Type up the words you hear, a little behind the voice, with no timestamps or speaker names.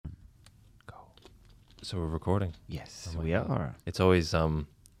So we're recording. Yes, we are. It's always I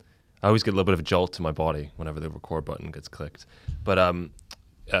always get a little bit of a jolt to my body whenever the record button gets clicked. But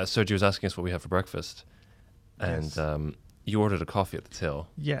Sergio was asking us what we had for breakfast, and you ordered a coffee at the till.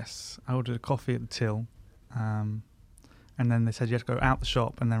 Yes, I ordered a coffee at the till, and then they said you had to go out the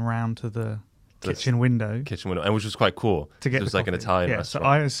shop and then round to the kitchen window, and which was quite cool. To get it was the like coffee. an Italian restaurant. So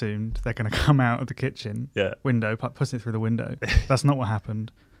I assumed they're going to come out of the kitchen window, pushing it through the window. That's not what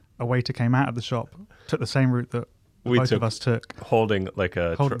happened. A waiter came out of the shop, took the same route that both of us took, holding like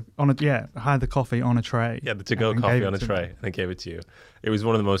a had the coffee on a tray. Yeah, the to-go coffee on a tray, and they gave it to you. It was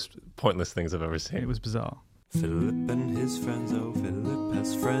one of the most pointless things I've ever seen. It was bizarre. Philip and his friends, oh Philip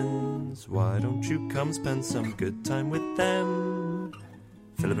has friends. Why don't you come spend some good time with them?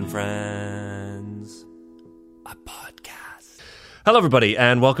 Philip and Friends, a podcast. Hello, everybody,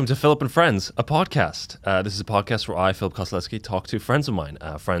 and welcome to Philip and Friends, a podcast. This is a podcast where I, Philip Koslewski, talk to friends of mine,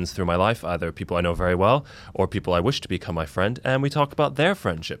 friends through my life, either people I know very well or people I wish to become my friend, and we talk about their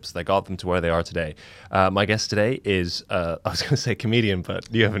friendships that got them to where they are today. My guest today is, I was going to say comedian,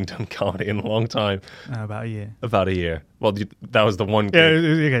 but you haven't done comedy in a long time. About a year. About a year. Well, that was the one gig.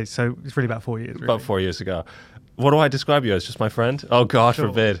 Yeah, okay, so it's really about 4 years. Really. About 4 years ago. What do I describe you as? Just my friend? Oh, God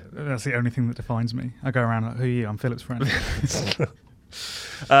forbid. That's the only thing that defines me. I go around like, who are you? I'm Philip's friend.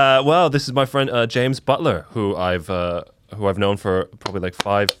 Well, this is my friend James Butler, who I've known for probably like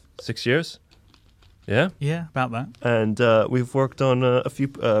 5-6 years. Yeah? Yeah, about that. And we've worked on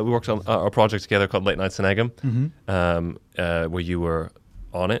we worked on our project together called Late Nights in Egham, where you were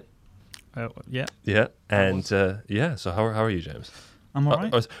on it. Yeah. Yeah. And so how are you, James? I'm all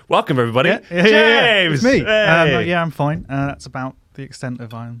right. Welcome, everybody. Yeah. James! It's me. Hey. I'm fine. That's about the extent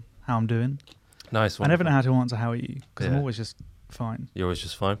of how I'm doing. Nice one. I never know how to answer how are you, because I'm always just fine. You're always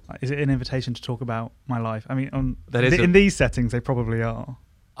just fine? Is it an invitation to talk about my life? I mean, in these settings, they probably are.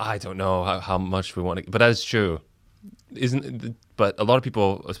 I don't know how much we want to... But that is true. But a lot of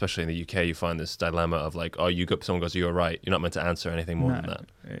people, especially in the UK, you find this dilemma of like, someone goes, you're right. You're not meant to answer anything more than that.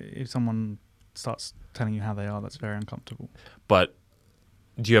 If someone starts telling you how they are, that's very uncomfortable. But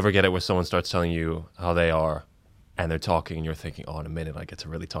do you ever get it where someone starts telling you how they are and they're talking and you're thinking, oh, in a minute I get to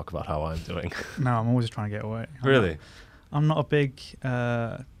really talk about how I'm doing? No, I'm always trying to get away. Really? I'm not a big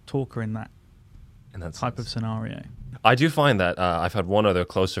talker in that type of scenario. I do find that I've had one other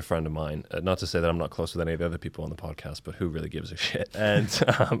closer friend of mine, not to say that I'm not close with any of the other people on the podcast, but who really gives a shit and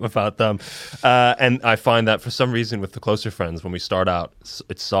about them. And I find that for some reason with the closer friends, when we start out,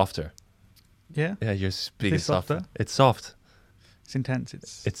 it's softer. Yeah? Yeah, you're speaking softer. It's soft. It's intense.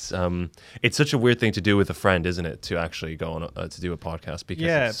 It's such a weird thing to do with a friend, isn't it? To actually go on to do a podcast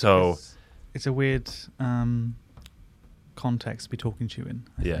because it's a weird context to be talking to you in.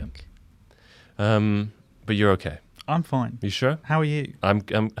 I think. But you're okay. I'm fine. You sure? How are you? I'm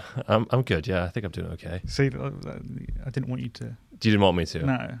good. Yeah, I think I'm doing okay. See, I didn't want you to. You didn't want me to?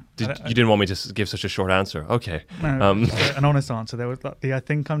 No. You didn't want me to give such a short answer? Okay. No, an honest answer. There was the I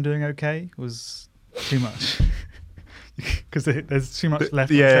think I'm doing okay was too much. Because there's too much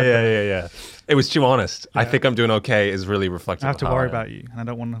left. Yeah. It was too honest. Yeah. I think I'm doing okay is really reflective. I have to worry about you, and I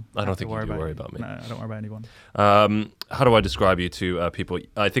don't want to. I don't think you do worry about me. No, I don't worry about anyone. How do I describe you to people?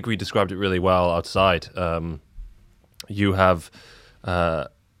 I think we described it really well outside. You have.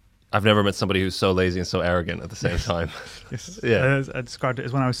 I've never met somebody who's so lazy and so arrogant at the same time. Yes. Yeah. I described it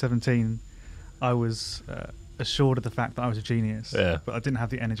as when I was 17, I was assured of the fact that I was a genius. Yeah. But I didn't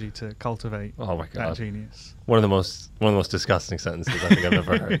have the energy to cultivate that genius. One of the most disgusting sentences I think I've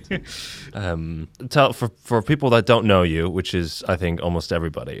ever heard. For people that don't know you, which is I think almost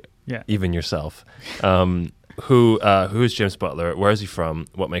everybody, even yourself. Who is James Butler? Where is he from?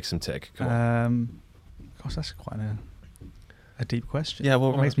 What makes him tick? Gosh, that's quite a deep question. Yeah,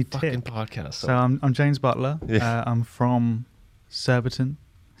 well, what makes me tick? Podcast. So I'm James Butler. Yeah. I'm from Surbiton.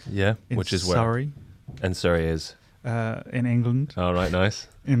 Yeah, which is Surrey. Where? And Surrey is? In England. Oh, right, nice.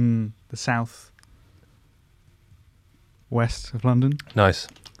 In the south west of London. Nice.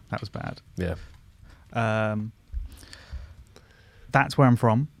 That was bad. Yeah. That's where I'm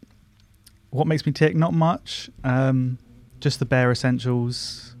from. What makes me tick? Not much. Just the bare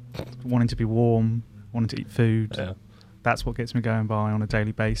essentials. Wanting to be warm, wanting to eat food. Yeah. That's what gets me going by on a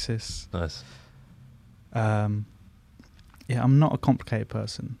daily basis. Nice. I'm not a complicated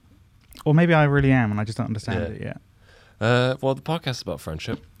person. Or maybe I really am and I just don't understand it yet. Well, the podcast is about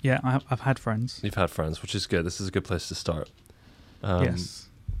friendship. Yeah, I've had friends. You've had friends, which is good. This is a good place to start. Yes.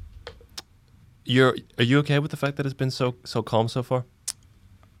 Are you okay with the fact that it's been so calm so far?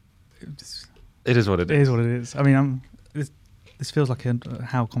 It is what it is. It is what it is. I mean, this feels like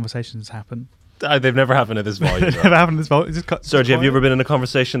how conversations happen. They've never happened at this volume. Never happened at this volume. Sergio, have you ever been in a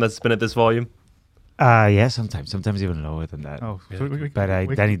conversation that's been at this volume? Yeah, sometimes even lower than that. Oh, Yeah. so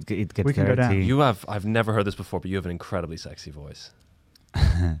But then it gets we can go down. 13. I've never heard this before, but you have an incredibly sexy voice.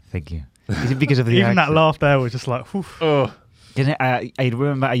 Thank you. Is it because of the even that accent? laugh there was just like, whew. Oh, I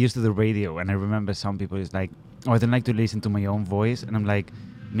remember I used to do radio, and I remember some people is like, oh, I don't like to listen to my own voice, and I'm like,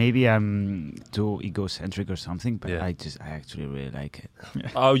 maybe I'm too egocentric or something, but Yeah. I actually really like it.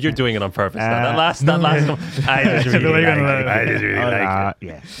 oh, you're doing it on purpose. now. That last no, one. I just The way really you're gonna like it. learn. I just really like it.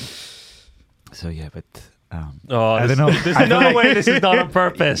 Yeah. So yeah, but Oh, I this- don't know. There's I no don't- way this is not on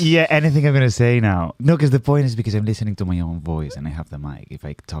purpose. yeah, anything I'm gonna say now. No, because the point is because I'm listening to my own voice and I have the mic. If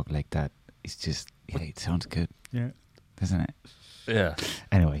I talk like that, it's just it sounds good, Yeah. doesn't it? Yeah.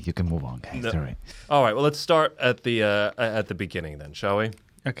 Anyway, you can move on, guys. No. All right. All right. Well, let's start at the beginning then, shall we?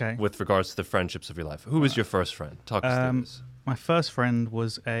 Okay. With regards to the friendships of your life. Who was your first friend? Talk us through this. My first friend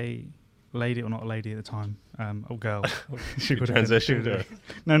was a lady, or not a lady at the time, a girl. She You would have been- she transitioned, would have-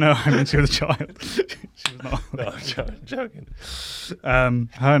 No, I mean she was a child. She was not. No, I'm joking.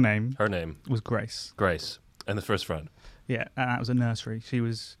 Her name Her name, was Grace. Grace. And the first friend. Yeah, and that was a nursery. She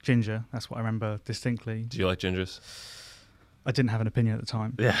was ginger. That's what I remember distinctly. Do you like gingers? I didn't have an opinion at the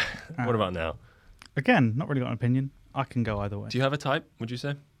time. Yeah. Um, What about now? Again, not really got an opinion. I can go either way. Do you have a type, would you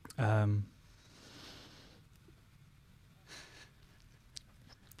say?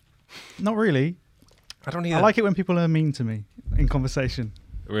 Not really. I don't either. I like it when people are mean to me in conversation.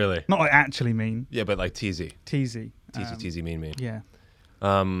 Really? Not like actually mean. Yeah, but like teasy. Teasy. Teasy, mean. Yeah.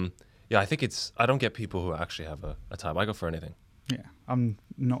 Yeah, I think I don't get people who actually have a type. I go for anything. Yeah. I'm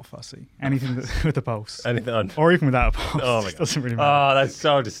not fussy. Anything that's with a pulse. Anything on. Or even without a pulse. Oh my God. Doesn't really matter. Oh, that's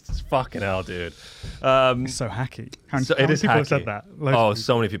so just fucking hell, dude. It's so hacky. How So many it is people have hacky. said that? Loads Oh, of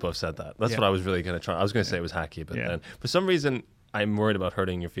so many people have said that. That's Yeah. what I was really going to try. I was going to say it was hacky, but Yeah. then for some reason, I'm worried about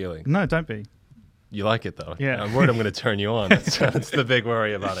hurting your feelings. people. No, don't be. You like it though. Yeah. I'm worried I'm going to turn you on. That's the big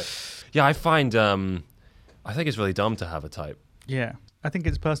worry about it. Yeah, I find, I think it's really dumb to have a type. Yeah. I think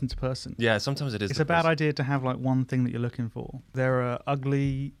it's person to person. Yeah, sometimes it is. It's the a bad person. idea to have like one thing that you're looking for. There are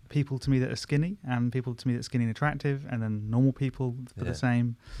ugly people to me that are skinny, and people to me that are skinny and attractive, and then normal people for Yeah. the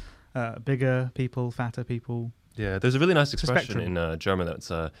same. Bigger people, fatter people. Yeah, there's a really nice a expression spectrum. in German that's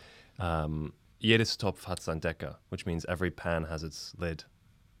jedes Topf hat sein Deckel, which means every pan has its lid.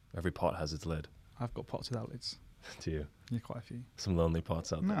 Every pot has its lid. I've got pots without lids. To you. Yeah, quite a few. Some lonely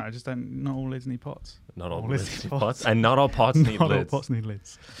pots out No, there. I just don't. Not all lids need pots. Not all lids lids need need pots. pots. And not all pots need Not all lids. pots need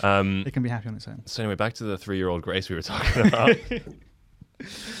lids. Um, It can be happy on its own. so anyway, back to the 3-year-old Grace we were talking about.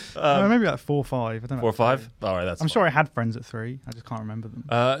 No, maybe like 4 or 5. I don't know. 4 or 5? All right, that's I'm fine. sure I had friends at 3. I just can't remember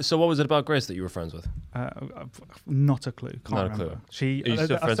them. So what was it about Grace that you were friends with? Not a clue. Can't Not a remember. clue. She. Are you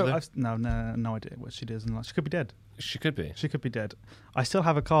still friends with her? No idea what she does in life. She could be dead. She could be. She could be dead. I still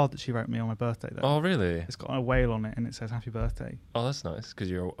have a card that she wrote me on my birthday though. Oh, really? It's got a whale on it and it says happy birthday. Oh, that's nice because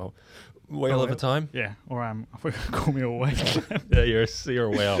you're a whale of a time. Yeah, or I thought you were gonna call me a whale. Yeah, you're a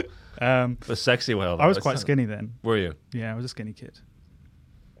whale. A sexy whale. I was though. quite It's- skinny then. Were you? Yeah, I was a skinny kid.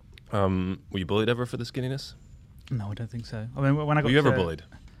 Were you bullied ever for the skinniness? No, I don't think so. I mean, when I got Were you ever to- bullied?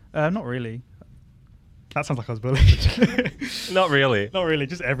 Not really. That sounds like I was bullied. Not really. Not really,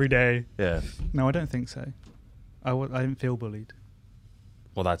 just every day. Yeah. No, I don't think so. I didn't feel bullied.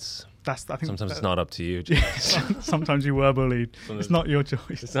 Well, that's I think sometimes it's not up to you. Yeah, sometimes you were bullied. Sometimes- It's not your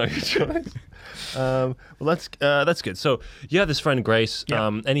choice. It's not your choice. Well, that's good. So you have this friend Grace. Yeah.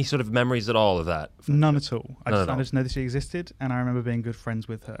 Any sort of memories at all of that? None at all. None at I all. just know that she existed, and I remember being good friends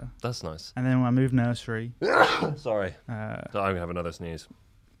with her. That's nice. And then when I moved nursery, Sorry. uh, So I'm gonna have another sneeze.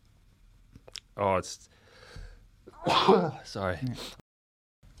 Oh, it's. Sorry. Yeah.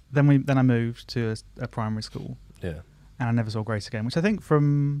 then I moved to a primary school, Yeah. and I never saw Grace again, which I think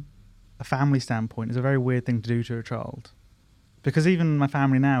from a family standpoint is a very weird thing to do to a child. Because even my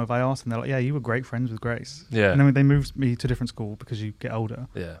family now, if I ask them, they're like, yeah, you were great friends with Grace. Yeah. And then they moved me to a different school because you get older,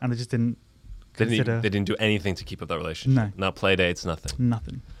 Yeah. and they just didn't They didn't, consider they didn't do anything to keep up that relationship. No. Not play dates, nothing.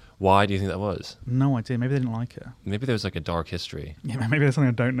 nothing. Why do you think that was? No idea. Maybe they didn't like her. Maybe there was like a dark history. Yeah, maybe there's something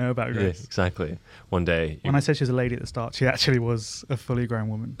I don't know about Yeah, Grace. exactly. One day. When I said she was a lady at the start, she actually was a fully grown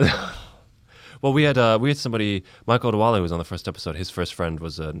woman. Well, we had somebody, Michael Odewale, who was on the first episode. His first friend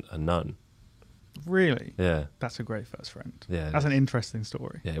was a nun. Really? Yeah. That's a great first friend. Yeah, it That's an is. interesting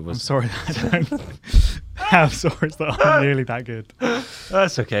story. Yeah, it I'm was. sorry that I don't have stories that aren't nearly that good.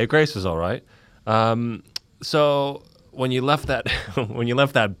 That's okay. Grace was all right. So when you left that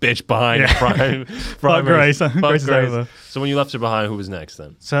bitch behind, Yeah. primary, Grace. Grace is over. So when you left her behind, who was next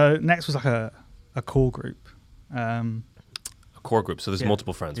then? So next was like a core group. Um, A core group. So there's Yeah.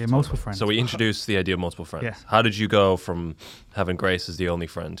 multiple friends. Yeah, we're talking multiple about. friends. So we introduced the idea of multiple friends. Yeah. How did you go from having Grace as the only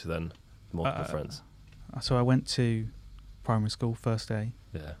friend to then multiple Uh, friends? so I went to primary school first day,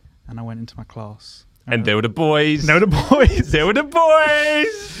 Yeah. and I went into my class, And they were the boys. They were the boys. They were the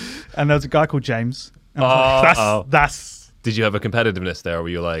boys. And there was a guy called James. And I was like, that's... Did you have a competitiveness there? Or were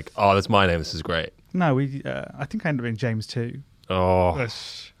you like, oh, that's my name. This is great. No, I think I ended up being James too. Oh,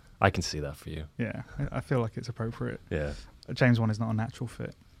 I can see that for you. Yeah, I feel like it's appropriate. Yeah. James one is not a natural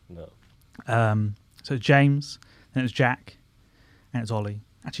fit. No. So it's James, then it's Jack, and it's Ollie.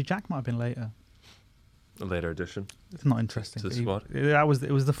 Actually, Jack might have been later. A later addition It's not interesting. to the but squad.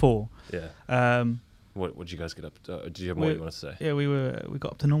 It was the four. Yeah. What did you guys get up to? Did you have more you want to say? Yeah, we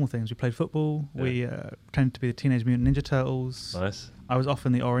got up to normal things. We played football. Yeah. We pretended to be the Teenage Mutant Ninja Turtles. Nice. I was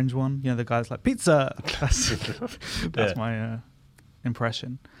often the orange one. You know, the guy that's like pizza. That's my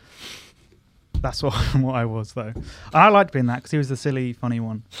impression. That's what I was though. I liked being that because he was the silly, funny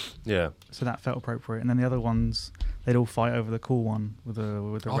one. Yeah. So that felt appropriate. And then the other ones, they'd all fight over the cool one with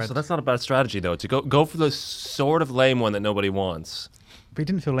the red. So that's not a bad strategy though. To go for the sort of lame one that nobody wants. But he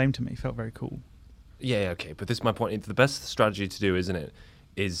didn't feel lame to me. He felt very cool. Yeah. Okay. But this is my point. The best strategy to do, isn't it?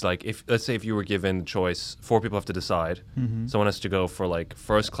 Is like if let's say if you were given choice, 4 people have to decide. Mm-hmm. Someone has to go for like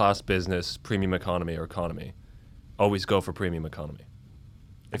first class business, premium economy, or economy. Always go for premium economy.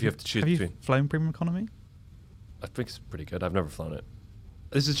 If you have to choose between. Have you flown premium economy? I think it's pretty good. I've never flown it.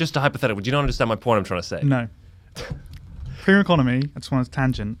 This is just a hypothetical. Do you not understand my point I'm trying to say? No. Premium economy, I just want a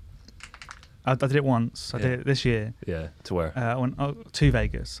tangent. I did it once. I did it this year. Yeah. To where? I went to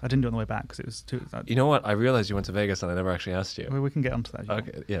Vegas. I didn't do it on the way back because it was too... You know what? I realized you went to Vegas and I never actually asked you. we can get onto that. if you want.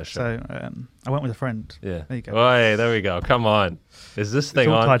 Okay. Yeah, sure. So I went with a friend. Yeah. There you go. Oh, hey, there we go. Come on. Is this thing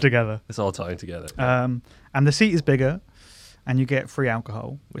It's all on? tied together. It's all tying together. And the seat is bigger and you get free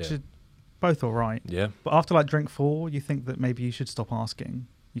alcohol, which Yeah. is both all right. Yeah. But after like drink 4, you think that maybe you should stop asking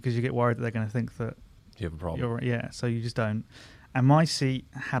because you get worried that they're going to think that You have a problem. so you just don't. And my seat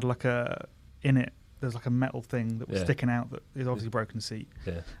had like there's like a metal thing that was Yeah. sticking out that is obviously a broken seat.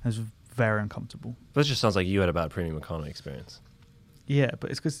 Yeah. It was very uncomfortable. But it just sounds like you had a bad premium economy experience. Yeah,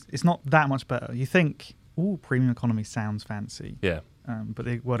 but it's because it's not that much better. You think, ooh, premium economy sounds fancy. Yeah. But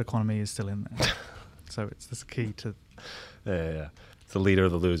the word economy is still in there. So it's key to... Yeah. It's the leader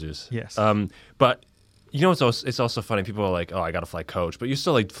of the losers. Yes. But you know, it's also funny. People are like, "Oh, I got to fly coach," but you're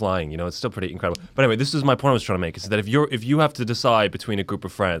still like flying. You know, it's still pretty incredible. But anyway, this is my point I was trying to make: is that if you have to decide between a group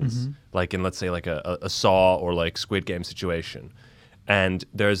of friends, like in let's say like a Saw or like Squid Game situation, and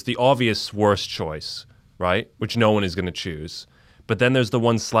there's the obvious worst choice, right, which no one is going to choose. But then there's the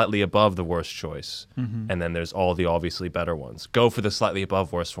one slightly above the worst choice, and then there's all the obviously better ones. Go for the slightly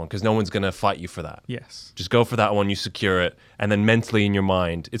above worst one because no one's going to fight you for that. Yes. Just go for that one, you secure it, and then mentally in your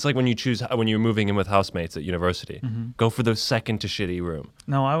mind, it's like when you're moving in with housemates at university. Go for the second to shitty room.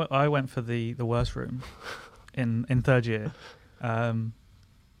 No, I went for the worst room in third year. When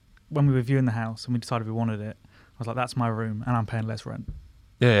we were viewing the house and we decided we wanted it, I was like, that's my room and I'm paying less rent.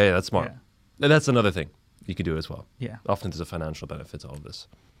 Yeah, that's smart. Yeah. That's another thing you could do as well. Yeah. Often there's a financial benefit to all of this.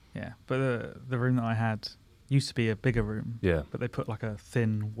 Yeah. But the room that I had used to be a bigger room. Yeah. But they put like a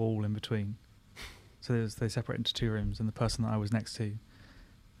thin wall in between. So they separated into 2 rooms, and the person that I was next to,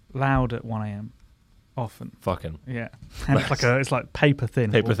 loud at 1 a.m. often. Fucking. Yeah. And it's like paper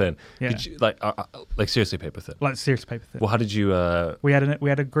thin. Paper thin. Yeah. Did you, like seriously paper thin. Like serious paper thin. Well, how did you... We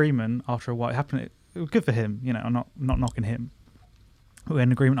had agreement after a while. It happened. It was good for him, you know. I'm not knocking him. We had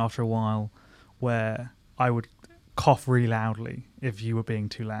an agreement after a while where I would cough really loudly if you were being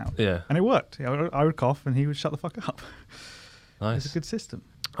too loud. Yeah. And it worked. I would cough and he would shut the fuck up. Nice. It's a good system.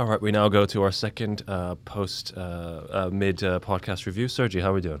 All right, we now go to our second mid podcast review. Sergi,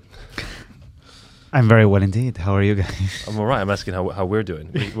 how are we doing? I'm very well indeed. How are you guys? I'm all right. I'm asking how we're doing.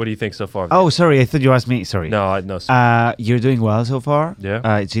 What do you think so far? Oh, sorry. I thought you asked me. Sorry. No. You're doing well so far.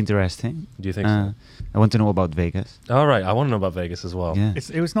 Yeah. It's interesting. Do you think so? I want to know about Vegas. All right. I want to know about Vegas as well. Yeah.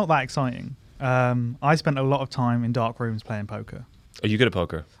 It was not that exciting. I spent a lot of time in dark rooms playing poker. Are you good at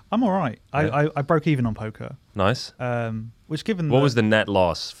poker? I'm all right. Yeah. I broke even on poker. Nice. Which given What was the net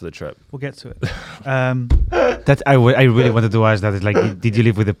loss for the trip? We'll get to it. That I really wanted to ask that. It's like, did you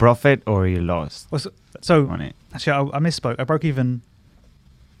live with a profit or you lost So money? actually, I misspoke. I broke even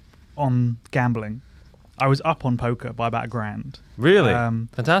on gambling. I was up on poker by about $1,000. Really?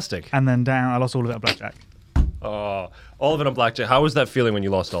 Fantastic. And then down, I lost all of it at blackjack. Oh, all of it on blackjack. How was that feeling when you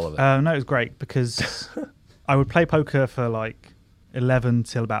lost all of it? No, it was great because I would play poker for like 11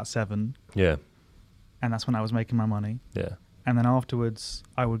 till about 7. Yeah. And that's when I was making my money. Yeah. And then afterwards,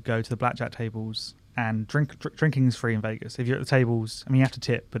 I would go to the blackjack tables and drinking is free in Vegas. If you're at the tables, I mean, you have to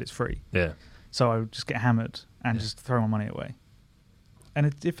tip, but it's free. Yeah. So I would just get hammered and just throw my money away. And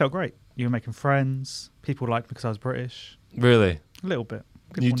it felt great. You were making friends. People liked me because I was British. Really? A little bit.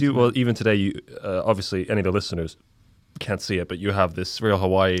 People You wanted do to know. well. Even today, you obviously any of the listeners can't see it, but you have this real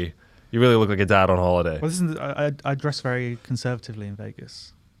Hawaii You really look like a dad on holiday. Well, this is, I dress very conservatively in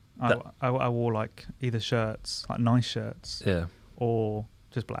Vegas. I wore like either shirts, like nice shirts, Yeah. or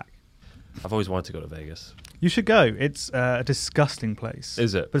just black. I've always wanted to go to Vegas. You should go. It's a disgusting place.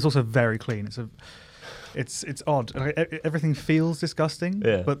 Is it? But it's also very clean. It's odd. Like, everything feels disgusting.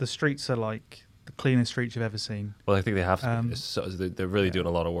 Yeah. But the streets are like the cleanest streets you've ever seen. Well, I think they have to. They're really doing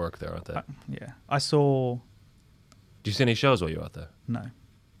a lot of work there, aren't they? Yeah. I saw. Do you see any shows while you were out there? No.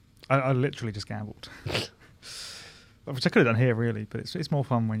 I literally just gambled. Which I could have done here, really, but it's more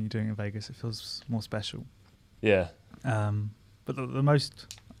fun when you're doing it in Vegas. It feels more special. Yeah. But the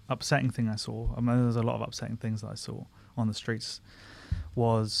most upsetting thing I saw, I mean, there's a lot of upsetting things that I saw on the streets,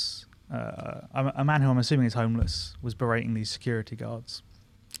 was a man who I'm assuming is homeless was berating these security guards,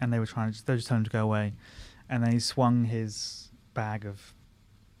 and they were just telling him to go away, and then he swung his bag of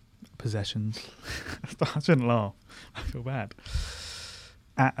possessions. I shouldn't laugh. I feel bad.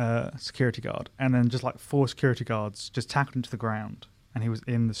 At a security guard, and then just like 4 security guards just tackled him to the ground, and he was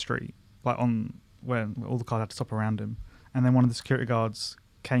in the street, like on where all the cars had to stop around him, and then one of the security guards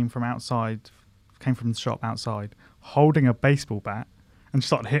came from the shop outside, holding a baseball bat, and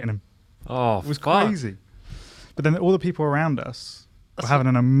started hitting him. Oh, it was crazy. But then all the people around us were having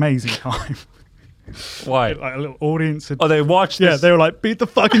an amazing time. Why? Like a little audience. They watched this? Yeah, they were like, beat the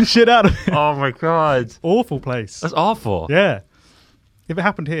fucking shit out of him. Oh my God. Awful place. That's awful. Yeah. If it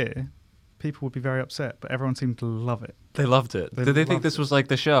happened here, people would be very upset, but everyone seemed to love it. They loved it. Did they think this was like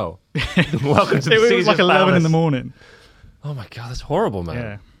the show? Welcome to the It was like 11 in the morning. Oh my God, that's horrible, man.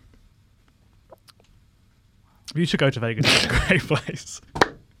 Yeah. You should go to Vegas. It's a great place.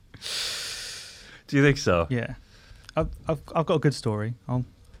 Do you think so? Yeah. I've got a good story.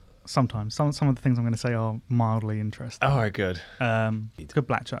 Sometimes. Some of the things I'm going to say are mildly interesting. All right, good. It's a good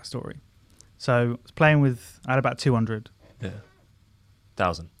blackjack story. So I was playing with, I had about 200. Yeah.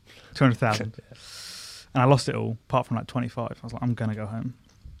 1,000. 200,000. And I lost it all, apart from like 25. I was like, I'm going to go home.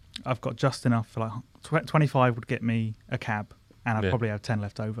 I've got just enough for like 25 would get me a cab, and I'd probably have 10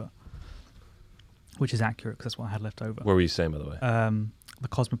 left over, which is accurate because that's what I had left over. Where were you staying, by the way? The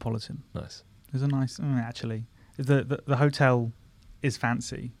Cosmopolitan. Nice. It was a nice, actually. The hotel is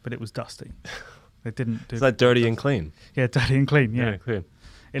fancy, but it was dusty. They didn't do. Is that dirty and clean? Yeah, dirty and clean. Yeah, clean.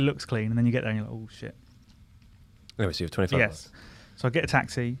 It looks clean, and then you get there and you're like, oh shit. Anyway, so you have 25 Yes. So I get a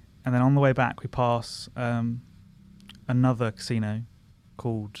taxi, and then on the way back we pass another casino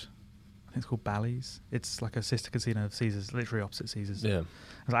called, I think it's called Bally's. It's like a sister casino of Caesars, literally opposite Caesars. Yeah. I was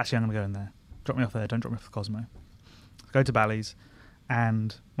like, actually, I'm going to go in there. Drop me off there. Don't drop me off the Cosmo. Go to Bally's,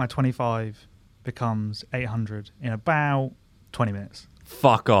 and my 25 becomes 800 in about 20 minutes.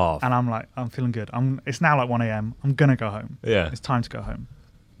 Fuck off. And I'm like, I'm feeling good. It's now like 1 a.m. I'm going to go home. Yeah. It's time to go home.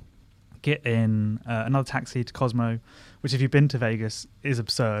 Get in another taxi to Cosmo, which if you've been to Vegas is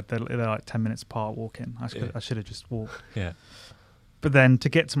absurd. They're like 10 minutes apart walking. I should have just walked. Yeah. But then to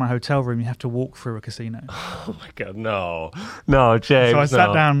get to my hotel room, you have to walk through a casino. Oh my God, no, James. So I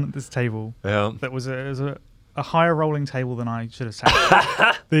sat down at this table. Yeah. That was a higher rolling table than I should have sat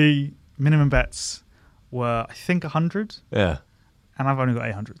at. The minimum bets were, I think, 100. Yeah. And I've only got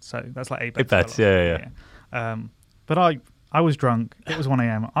 800, so that's like 8 bets. 8 bets, yeah. But I was drunk. It was 1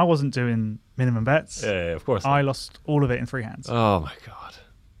 a.m. I wasn't doing minimum bets. Yeah, of course. I lost all of it in 3 hands. Oh my God.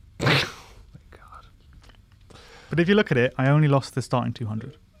 Oh my God. But if you look at it, I only lost the starting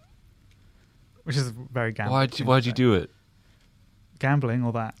 200, which is very gambling. Why'd you do it? Gambling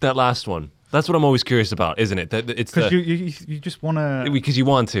or that? That last one. That's what I'm always curious about, isn't it? That it's because you just want to. Because you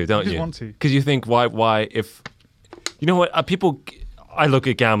want to, don't you? Just want to. Because you think why if you know what people. I look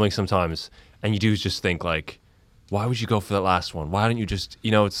at gambling sometimes, and you do just think like, why would you go for that last one? Why don't you just,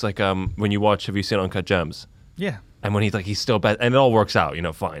 it's like when you watch, have you seen Uncut Gems? Yeah. And when he's still bet, and it all works out,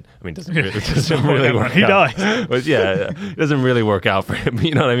 fine. I mean, it doesn't really work out. He dies. But yeah, it doesn't really work out for him.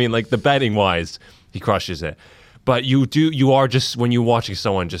 You know what I mean? Like the betting wise, he crushes it. But you are just, when you're watching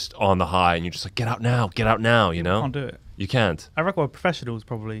someone just on the high, and you're just like, get out now, You can't do it. You can't. I reckon professionals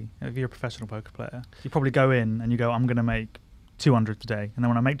probably, if you're a professional poker player, you probably go in and you go, I'm going to make 200 today. And then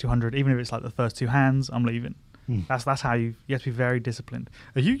when I make 200, even if it's like the first 2 hands, I'm leaving. That's how you have to be very disciplined.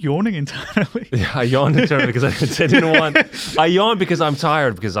 Are you yawning internally? Yeah, I yawned internally because I didn't want. I yawned because I'm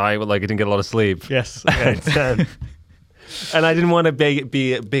tired because I didn't get a lot of sleep. Yes. And I didn't want to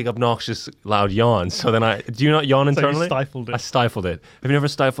be a big, obnoxious, loud yawn. So then do you not yawn internally? So you stifled it. I stifled it. Have you never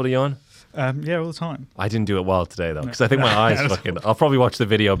stifled a yawn? Yeah, all the time. I didn't do it well today though because I think my eyes fucking. I'll probably watch the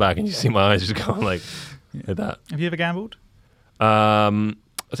video back and you see my eyes just going like that. Have you ever gambled?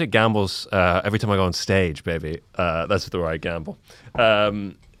 I take gambles every time I go on stage, baby. That's where I gamble.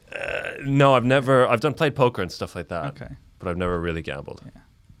 No, I've never. I've played poker and stuff like that. Okay. But I've never really gambled. Yeah.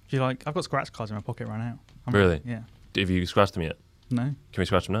 If you like, I've got scratch cards in my pocket right now. Really? Yeah. Have you scratched them yet? No. Can we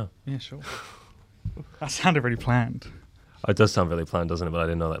scratch them now? Yeah, sure. That sounded really planned. Oh, it does sound really planned, doesn't it? But I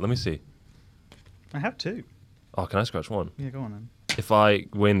didn't know that. Let me see. I have 2. Oh, can I scratch one? Yeah, go on then. If I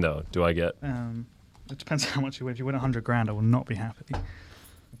win, though, do I get... It depends how much you win. If you win 100 grand, I will not be happy.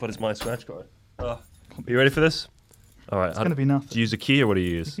 But it's my scratch card. Are you ready for this? All right. It's going to be nothing. Do you use a key or what do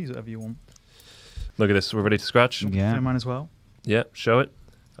you You use? can use whatever you want. Look at this. We're ready to scratch? Yeah. Do mine as well. Yeah, show it.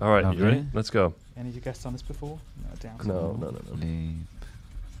 All right, you Lovely. ready? Let's go. Any of you guests done this before? No. Philipp.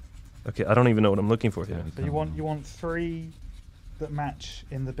 Okay, I don't even know what I'm looking for here. So you want 3 that match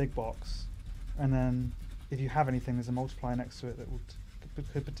in the big box, and then if you have anything, there's a multiplier next to it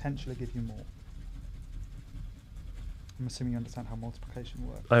that could potentially give you more. I'm assuming you understand how multiplication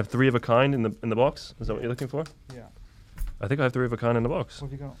works. I have 3 of a kind in the box. Is that what you're looking for? Yeah. I think I have 3 of a kind in the box.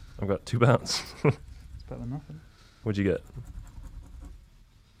 What have you got? I've got £2. It's better than nothing. What'd you get?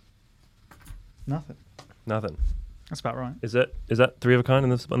 Nothing. Nothing. That's about right. Is that 3 of a kind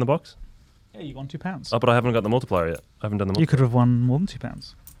in the box? Yeah, you won £2. Oh, but I haven't got the multiplier yet. I haven't done the multiplier. You could have won more than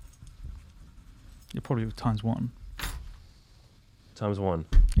 £2. You're probably times 1. Times 1.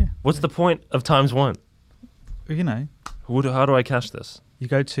 Yeah. What's the point of times 1? Well, you know, How do I cash this? you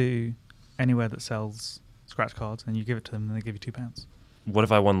go to anywhere that sells scratch cards and you give it to them and they give you £2. What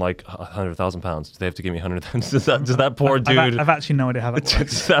if I won like £100,000? Do they have to give me 100,000? Does that poor dude? I've actually no idea how that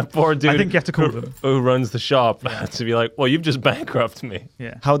works. Does that poor dude? I think you have to call them. Who runs the shop Yeah. to be like, well, you've just bankrupted me.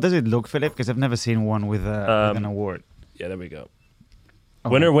 Yeah. How does it look, Philip? Because I've never seen one with an award. Yeah, there we go. Oh,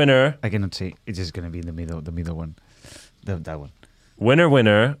 Winner. I cannot see. It's just gonna be in the middle one. That one.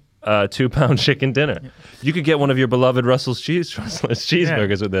 Winner. £2 chicken dinner. Yeah. You could get one of your beloved Russell's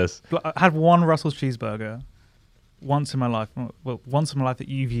cheeseburgers with this. I had one Russell's cheeseburger once in my life. Well, once in my life that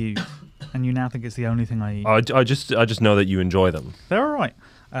you've used, and you now think it's the only thing I eat. I just know that you enjoy them. They're all right.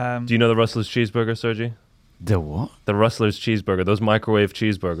 Do you know the Russell's cheeseburger, Sergi? The what? The Rustler's cheeseburger, those microwave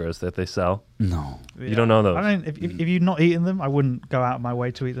cheeseburgers that they sell. No. You don't know those? I mean, if you're not eating them, I wouldn't go out of my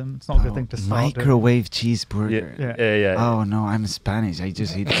way to eat them. It's not a good thing to start doing. Microwave cheesburger. Yeah. Oh no, I'm Spanish. I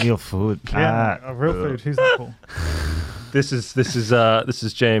just eat real food. Yeah, real food. Who's that for? This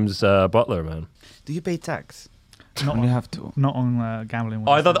is James Butler, man. Do you pay tax? Not You on, have to. not on gambling.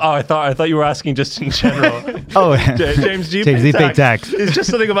 Oh, I thought you were asking just in general. Oh, James, do you James, pay they pay tax? tax. It's just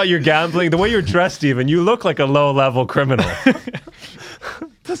something about your gambling. The way you're dressed, even you look like a low-level criminal.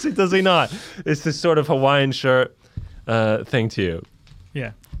 Does he not? It's this sort of Hawaiian shirt thing to you.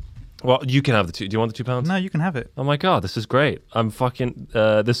 Yeah. Well, you can have the 2. Do you want the £2? No, you can have it. Oh my god, this is great. I'm fucking.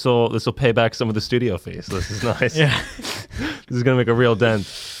 This will pay back some of the studio fees. This is nice. Yeah. This is gonna make a real dent.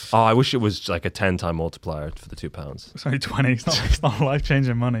 Oh, I wish it was like a 10-time multiplier for the £2. It's only 20. It's not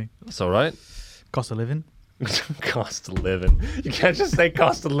life-changing money. That's all right. Cost of living. Cost of living. You can't just say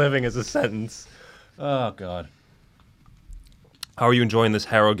cost of living as a sentence. Oh god. How are you enjoying this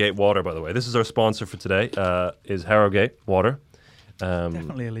Harrogate water, by the way? This is our sponsor for today. Is Harrogate water.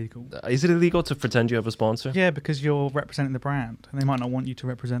 Definitely illegal. Is it illegal to pretend you have a sponsor? Yeah, because you're representing the brand, and they might not want you to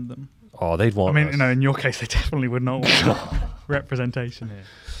represent them. Oh, they'd want. I mean, us. in your case, they definitely would not want representation here.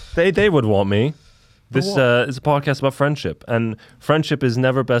 They would want me. This what? is a podcast about friendship, and friendship is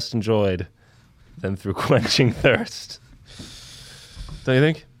never best enjoyed than through quenching thirst. Don't you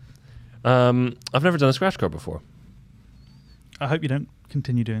think? I've never done a scratch card before. I hope you don't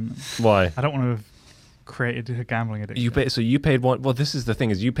continue doing them. Why? I don't want to have created a gambling addiction. You paid one. Well, this is the thing: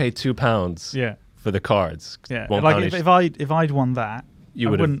 is you paid £2. Yeah. For the cards. Yeah. £1 Like each. if I'd won that, You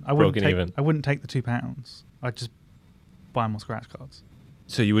would have broken even. I wouldn't take the £2. I'd just buy more scratch cards.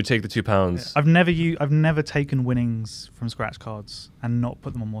 So you would take the £2. Yeah. I've never taken winnings from scratch cards and not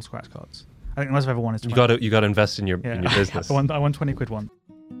put them on more scratch cards. I think the most I've ever won is 20. You got to invest in your business. I won 20 quid one.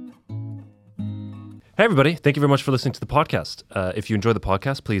 Hey everybody, thank you very much for listening to the podcast. If you enjoy the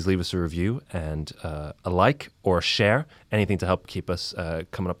podcast, please leave us a review and a like or a share, anything to help keep us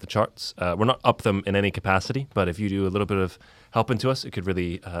coming up the charts. We're not up them in any capacity, but if you do a little bit of help into us, it could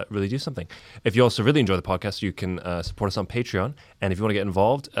really do something. If you also really enjoy the podcast, you can support us on Patreon. And if you want to get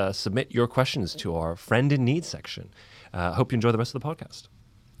involved, submit your questions to our Friend in Need section. Hope you enjoy the rest of the podcast.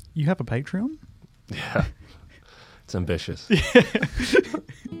 You have a Patreon? Yeah, it's ambitious.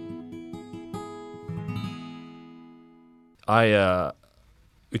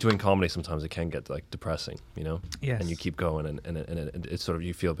 Doing comedy sometimes it can get like depressing, you know. Yes. And you keep going, and it's sort of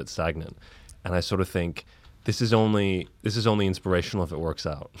you feel a bit stagnant. And I sort of think this is only inspirational if it works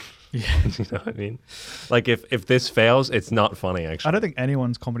out. Yeah. You know what I mean? Like if this fails, it's not funny. Actually, I don't think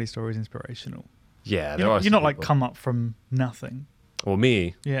anyone's comedy story is inspirational. Yeah, You're not like come up from nothing. Well,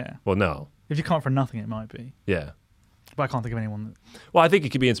 me. Yeah. Well, no. If you come up from nothing, it might be. Yeah. But I can't think of anyone that... Well, I think it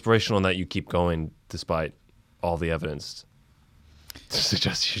could be inspirational in that you keep going despite all the evidence to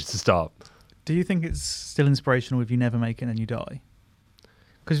suggest you should stop. Do you think it's still inspirational if you never make it and you die?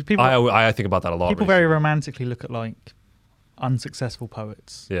 Because people... I think about that a lot. People very romantically look at, like, unsuccessful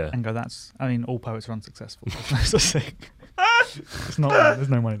poets and go, that's... I mean, all poets are unsuccessful. There's no such thing. It's not... There's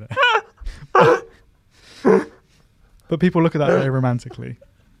no money there. But people look at that very romantically.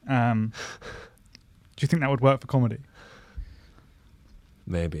 Do you think that would work for comedy?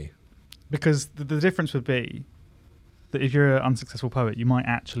 Maybe. Because the difference would be that if you're an unsuccessful poet, you might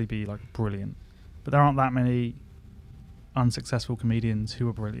actually be like brilliant. But there aren't that many unsuccessful comedians who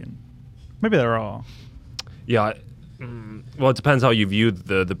are brilliant. Maybe there are. Yeah. Well, it depends how you view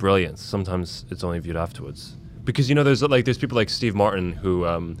the brilliance. Sometimes it's only viewed afterwards. Because, you know, there's people like Steve Martin who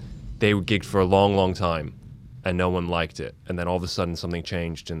they gigged for a long, long time and no one liked it. And then all of a sudden something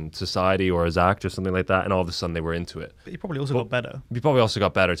changed in society or his act or something like that, and all of a sudden they were into it. But he probably also got better. He probably also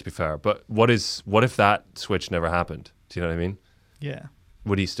got better, to be fair. But what if that switch never happened? Do you know what I mean? Yeah.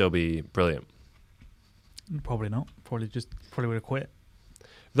 Would he still be brilliant? Probably not. Probably would have quit.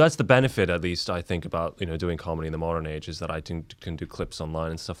 That's the benefit, at least, I think, about, you know, doing comedy in the modern age, is that I can do clips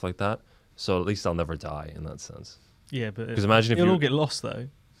online and stuff like that. So at least I'll never die in that sense. Yeah, but because imagine if it'll all get lost though.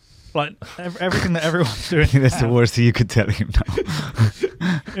 Like everything that everyone's doing. That's the worst thing you could tell him now.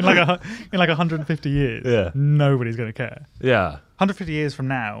 in like 150 years, nobody's going to care. Yeah. 150 years from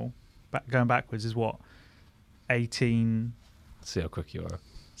now, going backwards is what? 18. Let's see how quick you are.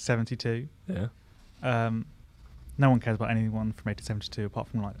 72. Yeah. No one cares about anyone from 1872 apart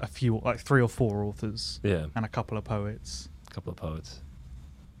from like a few, like 3 or 4 authors. Yeah. And a couple of poets.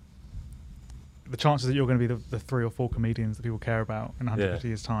 The chances that you're going to be the 3 or 4 comedians that people care about in 150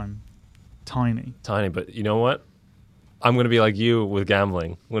 years' time, tiny. But you know what? I'm going to be like you with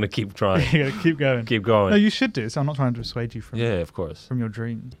gambling. I'm going to keep trying. You're going to keep going. Keep going. No, you should do. So I'm not trying to dissuade you from. Of course. From your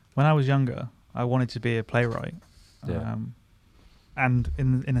dream. When I was younger, I wanted to be a playwright. Yeah. And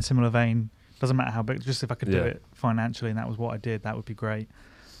in a similar vein, doesn't matter how big. Just if I could do it financially, and that was what I did, that would be great.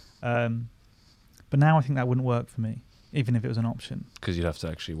 But now I think that wouldn't work for me, even if it was an option. Because you'd have to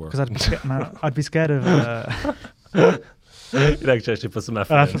actually work. Because I'd be scared of... You'd actually put some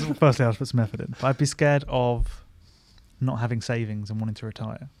effort in. Firstly, I'd put some effort in. But I'd be scared of not having savings and wanting to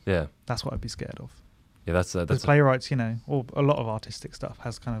retire. Yeah. That's what I'd be scared of. Yeah, that's playwrights, you know, or a lot of artistic stuff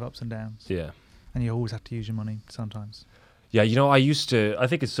has kind of ups and downs. Yeah. And you always have to use your money sometimes. Yeah, you know, I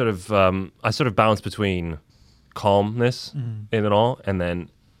think it's sort of... I sort of bounce between calmness in it all and then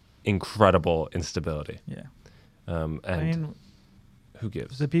incredible instability. Yeah. And I mean, who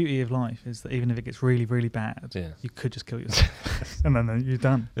gives? The beauty of life is that even if it gets really, really bad, you could just kill yourself, and then you're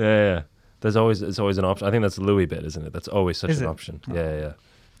done. Yeah. It's always an option. I think that's the Louis bit, isn't it? That's always such an option. Oh. Yeah.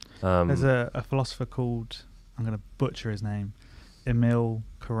 There's a philosopher called, I'm going to butcher his name, Emil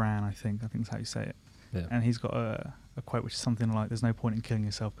Coran, I think that's how you say it. Yeah. And he's got a quote which is something like, "There's no point in killing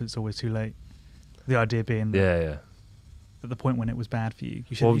yourself because it's always too late." The idea being that at the point when it was bad for you,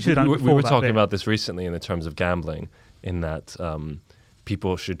 you should. We were talking about this recently in the terms of gambling, in that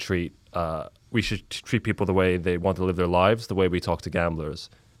people should treat we should treat people the way they want to live their lives. The way we talk to gamblers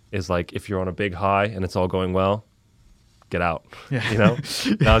is like, if you're on a big high and it's all going well, get out. Yeah. You know,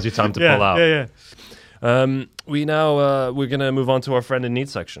 now's your time to pull out. Yeah. We're gonna move on to our friend in need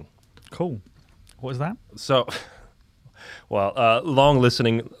section. Cool. What is that? So, well, long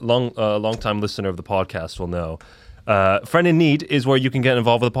time listener of the podcast will know. Friend in Need is where you can get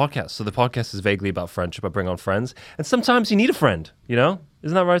involved with the podcast. So the podcast is vaguely about friendship. I bring on friends, and sometimes you need a friend. You know,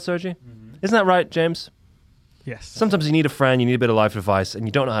 isn't that right, Sergi? Mm-hmm. Isn't that right, James? Yes. Sometimes you need a friend, you need a bit of life advice, and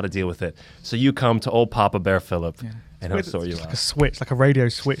you don't know how to deal with it. So you come to old Papa Bear Philip, and he'll sort you out. Like a switch, like a radio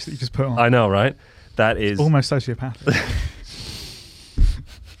switch that you just put on. I know, right? That is almost sociopathic.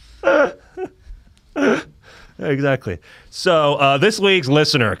 Exactly. So this week's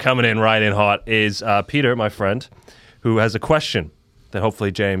listener coming in right in hot is Peter, my friend, who has a question that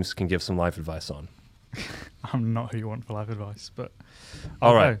hopefully James can give some life advice on. I'm not who you want for life advice, but...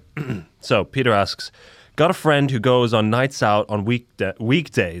 All right. So Peter asks, got a friend who goes on nights out on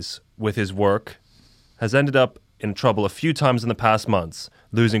weekdays with his work, has ended up in trouble a few times in the past months,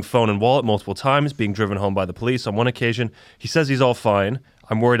 losing phone and wallet multiple times, being driven home by the police on one occasion. He says he's all fine.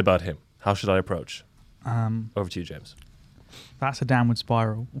 I'm worried about him. How should I approach? Over to you, James. That's a downward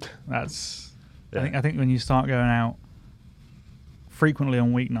spiral. That's I think when you start going out frequently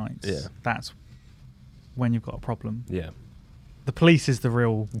on weeknights, that's when you've got a problem. Yeah. The police is the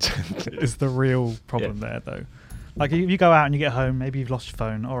real problem there, though. Like, if you go out and you get home, maybe you've lost your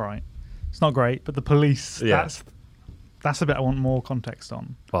phone. All right, it's not great, but the police, that's the bit I want more context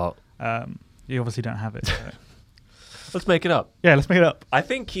on. Well, you obviously don't have it. So. Let's make it up. Yeah, let's make it up. I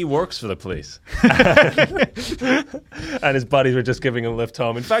think he works for the police. And his buddies were just giving him a lift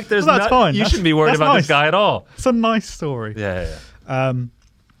home. In fact, there's that's fine. You shouldn't be worried about this guy at all. It's a nice story. Yeah.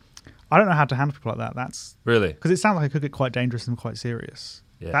 I don't know how to handle people like that. That's Really? because it sounds like it could get quite dangerous and quite serious.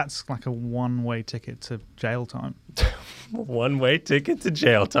 Yeah. That's like a one-way ticket to jail time. One-way ticket to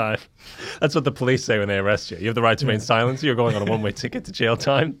jail time. That's what the police say when they arrest you. You have the right to remain silent, so you're going on a one-way ticket to jail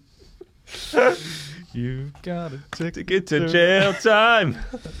time. You've got a Ticket to jail time.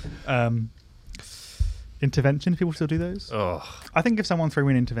 Intervention, people still do those? Oh. I think if someone threw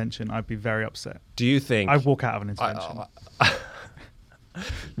me an intervention, I'd be very upset. Do you think... I'd walk out of an intervention.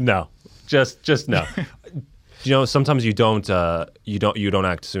 No. Just no. You know, sometimes you don't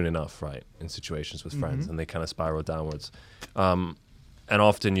act soon enough, right? In situations with friends, and they kind of spiral downwards. And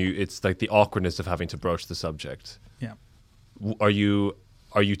often it's like the awkwardness of having to broach the subject. Yeah. Are you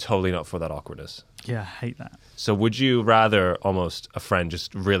totally not for that awkwardness? Yeah, I hate that. So would you rather almost a friend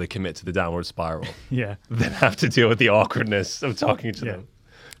just really commit to the downward spiral Yeah. than have to deal with the awkwardness of talking to them?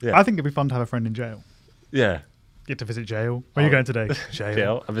 Yeah. I think it'd be fun to have a friend in jail. Yeah. Get to visit jail. Where are you going today?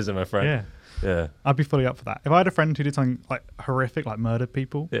 Jail. I visit my friend. Yeah. I'd be fully up for that. If I had a friend who did something like horrific, like murdered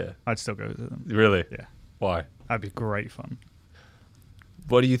people, Yeah. I'd still go visit them. Really? Yeah. Why? That'd be great fun.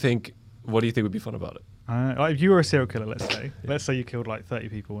 What do you think would be fun about it? Like if you were a serial killer, let's say you killed like 30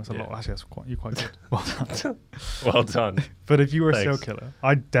 people. It's a lot. Actually, you're quite good. Well done. Well done. But if you were a Thanks. serial killer,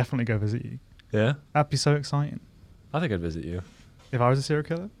 I'd definitely go visit you. Yeah? That'd be so exciting. I think I'd visit you. If I was a serial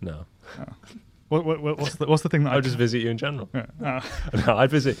killer? No. What's the thing that I would just visit you in general. Yeah. No, I'd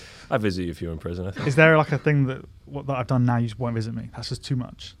visit you if you were in prison, I think. Is there like a thing that I've done now you just won't visit me? That's just too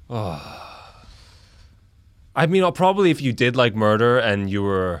much. I mean, probably if you did like murder and you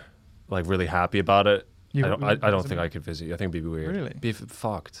were like really happy about it, I don't think I could visit you. I think it'd be weird. Really? Be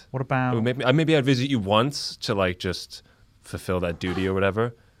fucked. What about... Maybe I'd visit you once to like just fulfill that duty or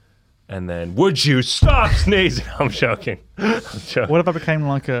whatever. And then, would you stop sneezing? I'm joking. What if I became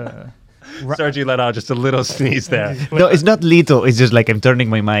like a... Sergi let out just a little sneeze there. No, it's not little. It's just like I'm turning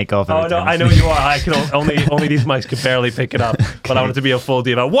my mic off. Oh no, I know you are. I can only these mics can barely pick it up. But I want it to be a full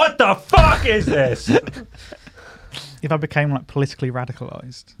diva. What the fuck is this? If I became like politically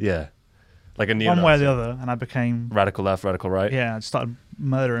radicalized, Yeah, like a neo-Nazi. one way or the other, and I became Radical left, radical right. I started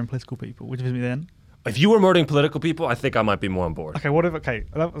murdering political people. Would you visit me then? If you were murdering political people, I think I might be more on board. Okay, what if? Okay,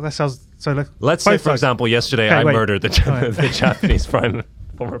 that sounds so. Let's say, for example, yesterday I murdered the Japanese former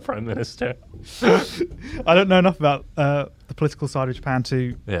prime minister. I don't know enough about the political side of Japan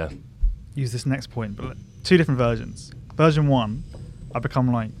to use this next point, but two different versions. Version one, I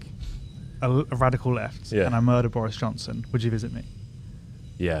become like a radical left, and I murder Boris Johnson. Would you visit me?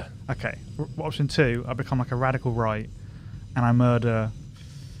 Yeah. Okay. Option two, I become like a radical right, and I murder.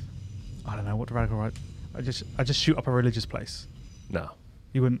 I don't know what the radical right. I just shoot up a religious place. No.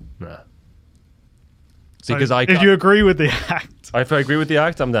 You wouldn't. Nah. So because if you agree with the act, if I agree with the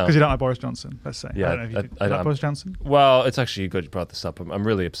act, I'm down. because you don't like Boris Johnson, let's say. Yeah, I don't know if you like Boris Johnson. Well, it's actually good you brought this up. I'm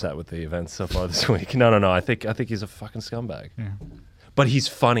really upset with the events so far this week. No. I think he's a fucking scumbag. Yeah. But he's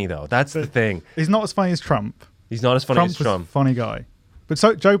funny though. That's the thing. He's not as funny as Trump. He's not as funny as Trump was a funny guy. But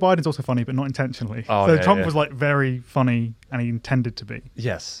so Joe Biden's also funny, but not intentionally. Oh, so yeah, Trump was like very funny, and he intended to be.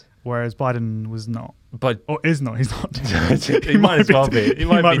 Yes. Whereas Biden was not. But Or is not. He's not. he might as well be. He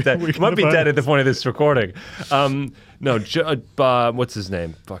might be dead. He might be dead at the point of this recording. What's his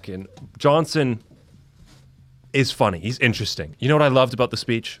name? Fucking Johnson is funny. He's interesting. You know what I loved about the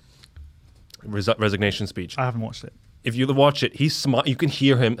speech? Resignation speech. I haven't watched it. If you watch it, you can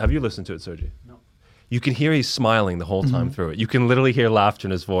hear him. Have you listened to it, Sergi? No. You can hear he's smiling the whole time through it. You can literally hear laughter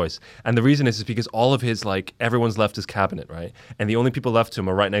in his voice. And the reason is because all of his, everyone's left his cabinet, right? And the only people left to him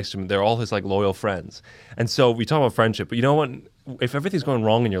are right next to him. They're all his, loyal friends. And so we talk about friendship, but you know what? If everything's going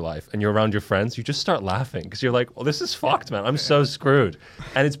wrong in your life and you're around your friends, you just start laughing because you're like, well, this is fucked, man. I'm so screwed.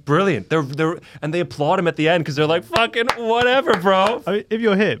 And it's brilliant. And they applaud him at the end because they're like, fucking whatever, bro. I mean, if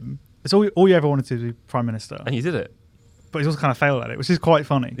you're him, it's all you ever wanted to be prime minister. And he did it. But he's also kind of failed at it, which is quite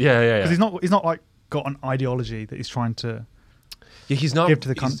funny. Yeah. Because he's not got an ideology that he's trying to he's not give to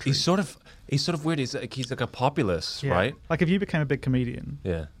the country. He's sort of weird. He's like a populist, right? Like if you became a big comedian,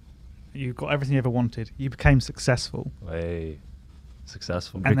 you got everything you ever wanted. You became successful. Hey,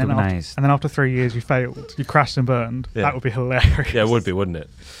 successful. And then after 3 years, you failed. You crashed and burned. Yeah. That would be hilarious. Yeah, it would be, wouldn't it?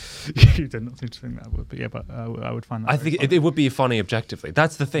 You did not seem to think that would be. Yeah, but I would find that. I think it would be funny objectively.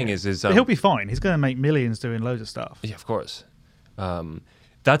 That's the thing. Is but he'll be fine. He's going to make millions doing loads of stuff. Yeah, of course.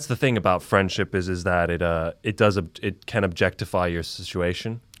 That's the thing about friendship is that it can objectify your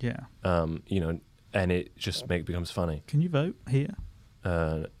situation. Yeah. And it just becomes funny. Can you vote here?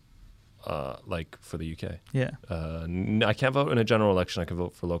 like for the UK. Yeah. I can't vote in a general election. I can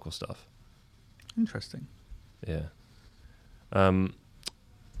vote for local stuff. Interesting. Yeah.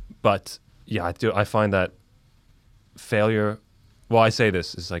 But yeah, I find that failure. Well, I say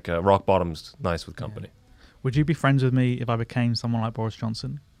this is like rock bottom's nice with company. Yeah. Would you be friends with me if I became someone like Boris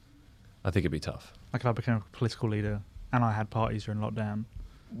Johnson? I think it'd be tough. Like if I became a political leader and I had parties during lockdown?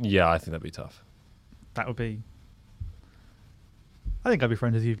 Yeah, I think that'd be tough. That would be... I think I'd be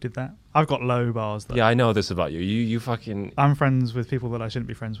friends with you if you did that. I've got low bars, though. Yeah, I know this about you. You fucking... I'm friends with people that I shouldn't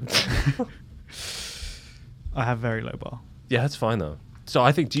be friends with. I have very low bar. Yeah, that's fine, though. So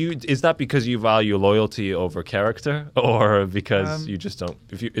I think, is that because you value loyalty over character, or because you just don't...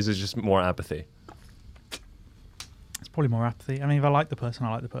 Is it just more apathy? It's probably more apathy. I mean, if I like the person,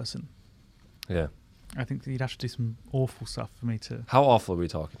 I like the person. Yeah. I think that you'd have to do some awful stuff for me to... How awful are we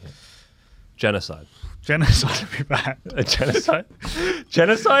talking here? Genocide. Genocide would be bad. A genocide?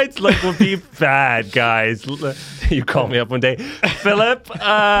 Genocides would be bad, guys. You called me up one day. Philip,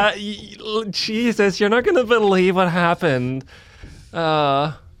 Jesus, you're not going to believe what happened.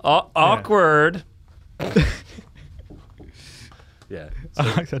 Awkward. Yeah.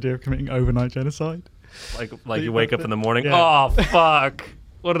 I like the idea of committing overnight genocide. Like you wake up in the morning. Yeah. Oh, fuck.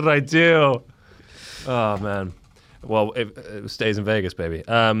 What did I do? Oh, man. Well, it stays in Vegas, baby.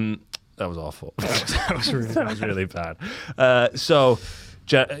 That was awful. That was really bad. So,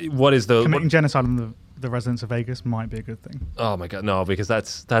 what is the... Committing genocide on the residents of Vegas might be a good thing. Oh, my God. No, because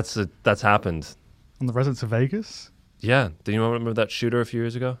that's happened. On the residents of Vegas? Yeah. Do you remember that shooter a few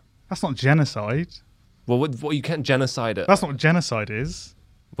years ago? That's not genocide. Well, you can't genocide it. That's not what genocide is.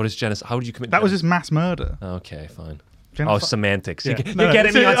 What is genocide? How would you commit That genocide? was just mass murder. Okay, fine. Genocide. Oh, semantics. Yeah. You're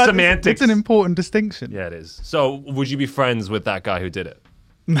getting me on semantics. It's an important distinction. Yeah, it is. So, would you be friends with that guy who did it?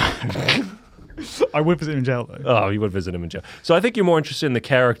 No. I would visit him in jail, though. Oh, you would visit him in jail. So, I think you're more interested in the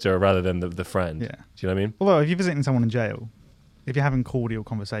character rather than the friend. Yeah. Do you know what I mean? Although, if you're visiting someone in jail, if you're having cordial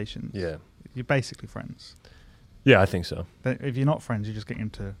conversations, Yeah. you're basically friends. Yeah, I think so. But if you're not friends, you're just getting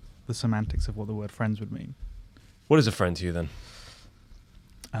into the semantics of what the word friends would mean. What is a friend to you, then?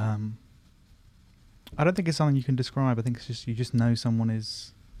 I don't think it's something you can describe. I think it's just you just know someone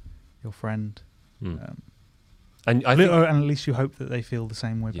is your friend. And I think, and at least you hope that they feel the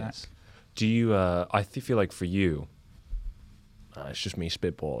same way back. Do you, feel like for you, it's just me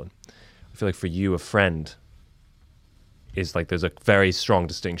spitballing. I feel like for you, a friend is like there's a very strong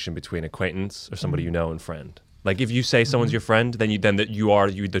distinction between acquaintance or somebody you know and friend. Like if you say someone's your friend, then you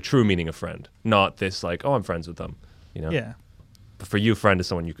are the true meaning of friend, not this like, oh, I'm friends with them, you know? Yeah. But for you, friend is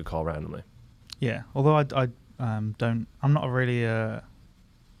someone you could call randomly. Yeah. Although I'm not really a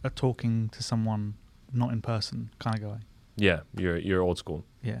talking to someone not in person kind of guy. Yeah, you're old school.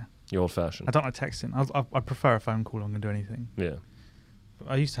 Yeah. You're old fashioned. I don't like texting. I prefer a phone call. I'm going to do anything. Yeah.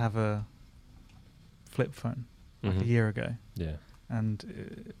 But I used to have a flip phone like a year ago. Yeah.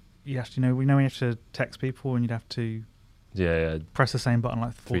 And you have to, when you have to text people and you'd have to press the same button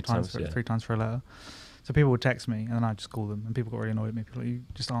like three times for a letter. So people would text me and then I'd just call them and people got really annoyed at me. People like, you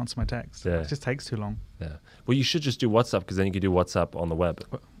just answer my text. Yeah. It just takes too long. Yeah. Well, you should just do WhatsApp because then you could do WhatsApp on the web.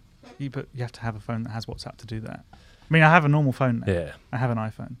 But you have to have a phone that has WhatsApp to do that. I mean, I have a normal phone now. Yeah. I have an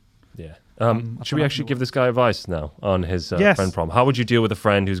iPhone. Yeah. Should we actually give this guy advice now on his Yes. friend problem? How would you deal with a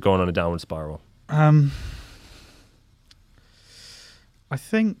friend who's going on a downward spiral? I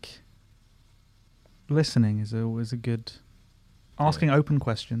think listening is always a good... Asking open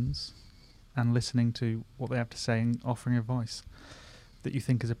questions and listening to what they have to say and offering advice that you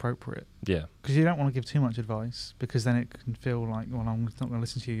think is appropriate. Yeah. Because you don't want to give too much advice because then it can feel like, well, I'm not going to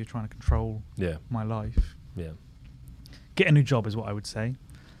listen to you. You're trying to control my life. Yeah. Get a new job is what I would say.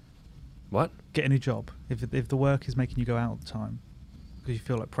 What? Get a new job. If the work is making you go out all the time because you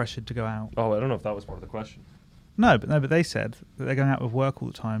feel like pressured to go out. Oh, I don't know if that was part of the question. No, but they said that they're going out with work all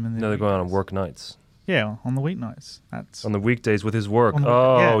the time. And they're going out on work nights. Yeah, on the weeknights. That's on the weekdays with his work.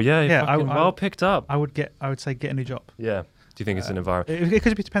 Well picked up. I would say get a new job. Yeah. Do you think it's an environment?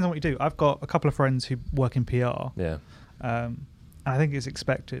 Because it depends on what you do. I've got a couple of friends who work in PR. Yeah. And I think it's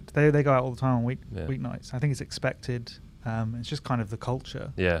expected. They go out all the time on weeknights. I think it's expected. It's just kind of the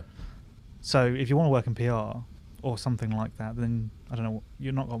culture. Yeah. So if you want to work in PR or something like that, then I don't know.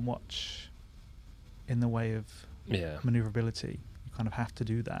 You're not going to watch in the way of maneuverability. You kind of have to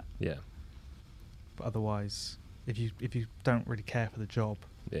do that. Yeah. But otherwise, if you don't really care for the job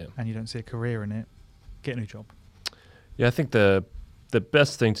and you don't see a career in it, get a new job. Yeah, I think the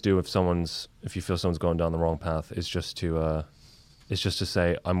best thing to do if you feel someone's going down the wrong path is just to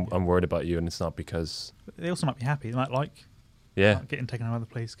say I'm worried about you, and it's not because they also might be happy. They might like Yeah. Like getting taken another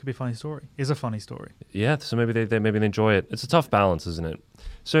place could be a funny story. Is a funny story. Yeah, so maybe they enjoy it. It's a tough balance, isn't it?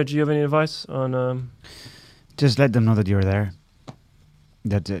 Sir, do you have any advice on Just let them know that you're there.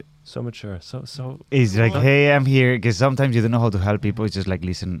 That's it. so mature? So It's like, hey, I'm here. Because sometimes you don't know how to help people. It's just like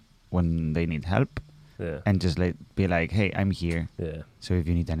listen when they need help, yeah. and just like be like, hey, I'm here. Yeah. So if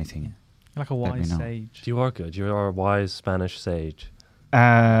you need anything, Like a Let me wise know. sage. You are good. You are a wise Spanish sage.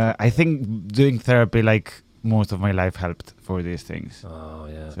 I think doing therapy like most of my life helped for these things. Oh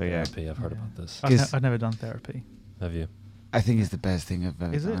yeah. So, yeah. Therapy. I've heard about this. I've never done therapy. Have you? I think it's the best thing I've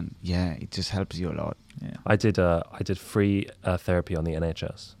ever Is it? done. Yeah, it just helps you a lot. Yeah. I did free therapy on the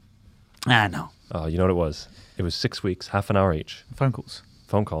NHS. No. Oh, you know what it was? It was 6 weeks, half an hour each. Phone calls.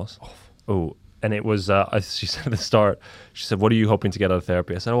 Phone calls. Oh, and it was. She said at the start. She said, "What are you hoping to get out of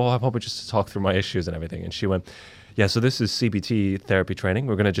therapy?" I said, "Oh, I'm hoping just to talk through my issues and everything." And she went, "Yeah, so this is CBT therapy training.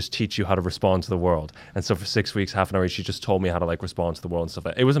 We're going to just teach you how to respond to the world." And so for 6 weeks, half an hour each, she just told me how to like respond to the world and stuff.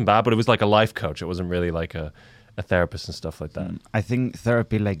 It wasn't bad, but it was like a life coach. It wasn't really like a therapist and stuff like that. I think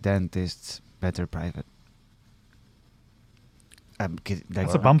therapy like dentists better private.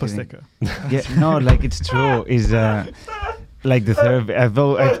 That's a bumper sticker. Yeah, no, like it's true. Is like the therapy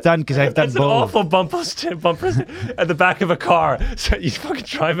I've done because I've done It's both. an awful bumper at the back of a car. So you fucking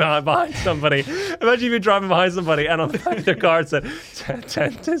drive behind somebody. Imagine if you're driving behind somebody and on the back of their car it said,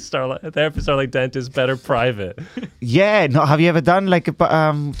 "Dentists are like therapists are like dentists, better private." Yeah, no. Have you ever done like to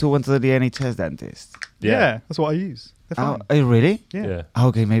one to the NHS dentist? Yeah, that's what I use. They're Oh, fine. really? Yeah.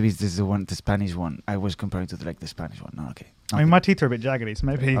 Okay, maybe this is the Spanish one. I was comparing to like the Spanish one. No, okay. I mean, my teeth are a bit jaggedy, so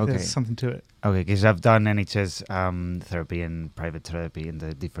maybe Okay. there's something to it. Okay, because I've done NHS therapy and private therapy, and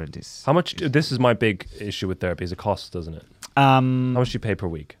the difference is How much? This is my big issue with therapy. Is it costs, doesn't it? How much do you pay per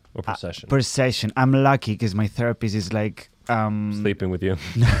week or per session? per session. I'm lucky because my therapist is like Sleeping with you.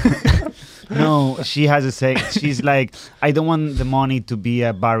 No, she has a say. She's like, I don't want the money to be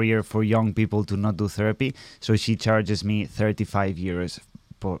a barrier for young people to not do therapy. So she charges me 35 euros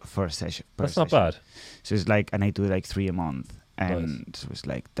for a session. That's not bad. So it's like, and I do like 3 a month. And so it's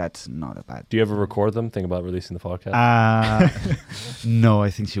like, that's not a bad. Do you ever record them? Think about releasing the podcast? No, I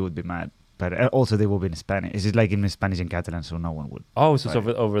think she would be mad. But also they will be in Spanish. It's like in Spanish and Catalan, so no one would. Oh, so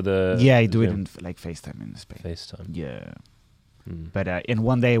it's over the... Yeah, I do it Zoom. in like FaceTime in Spain. FaceTime. Yeah. Mm. But and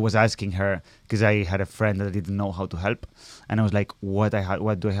one day I was asking her because I had a friend that didn't know how to help, and I was like, "What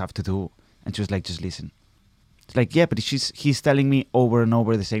do I have to do?" And she was like, "Just listen." It's like, yeah, but he's telling me over and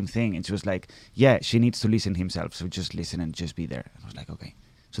over the same thing, and she was like, "Yeah, she needs to listen himself, so just listen and just be there." And I was like, "Okay."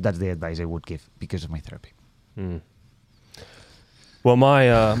 So that's the advice I would give because of my therapy. Mm. Well,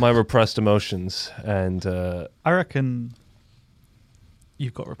 my repressed emotions and I reckon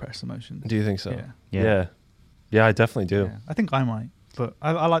you've got repressed emotions. do you think so? Yeah. Yeah, I definitely do. Yeah. I think I might, but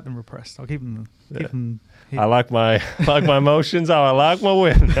I like them repressed. I'll keep them. Keep them I like my emotions how I like my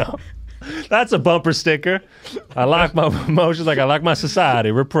window. That's a bumper sticker. I like my emotions like I like my society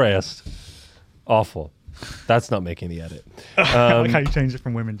repressed. Awful. That's not making the edit. I like how you change it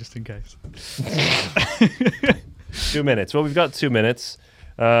from women just in case. 2 minutes. Well, we've got 2 minutes.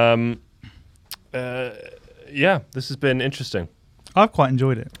 Yeah, this has been interesting. I've quite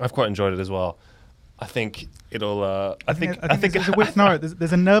enjoyed it. I've quite enjoyed it as well. I think it'll. I think there's a weird scenario.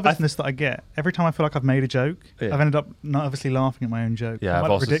 There's a nervousness that I get every time I feel like I've made a joke. Yeah. I've ended up nervously laughing at my own joke. Yeah, It might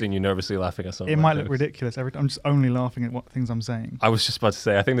I've look also seen you nervously laughing at some. It of my might look jokes. ridiculous every time. I'm just only laughing at what things I'm saying. I was just about to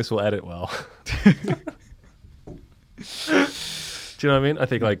say. I think this will edit well. Do you know what I mean? I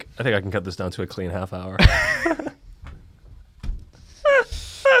think I can cut this down to a clean half hour.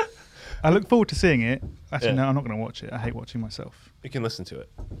 I look forward to seeing it. Actually, Yeah. no, I'm not going to watch it. I hate watching myself. You can listen to it.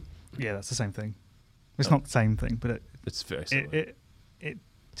 Yeah, that's the same thing. It's not the same thing, but It's very similar. it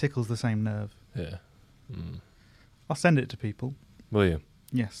tickles the same nerve. Yeah. Mm. I'll send it to people. Will you?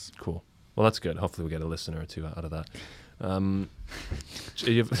 Yes. Cool. Well, that's good. Hopefully, we get a listener or two out of that.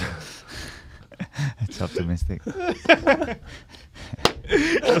 It's optimistic.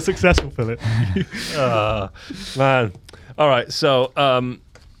 That's successful, Philip. Man. All right. So,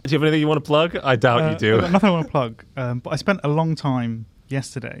 do you have anything you want to plug? I doubt you do. I've got nothing I want to plug. But I spent a long time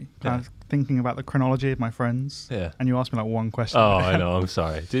yesterday Yeah. thinking about the chronology of my Friends. Yeah. And you asked me like one question. Oh, I know. I'm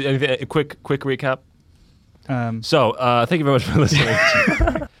sorry. A quick recap. Um, So, thank you very much for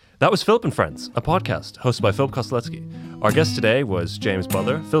listening. That was Philip and Friends, a podcast hosted by Philip Kosteletsky. Our guest today was James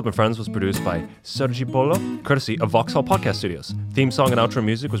Butler. Philip and Friends was produced by Sergi Polo, courtesy of Vauxhall Podcast Studios. Theme song and outro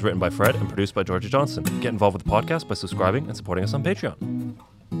music was written by Fred and produced by Georgia Johnson. Get involved with the podcast by subscribing and supporting us on Patreon.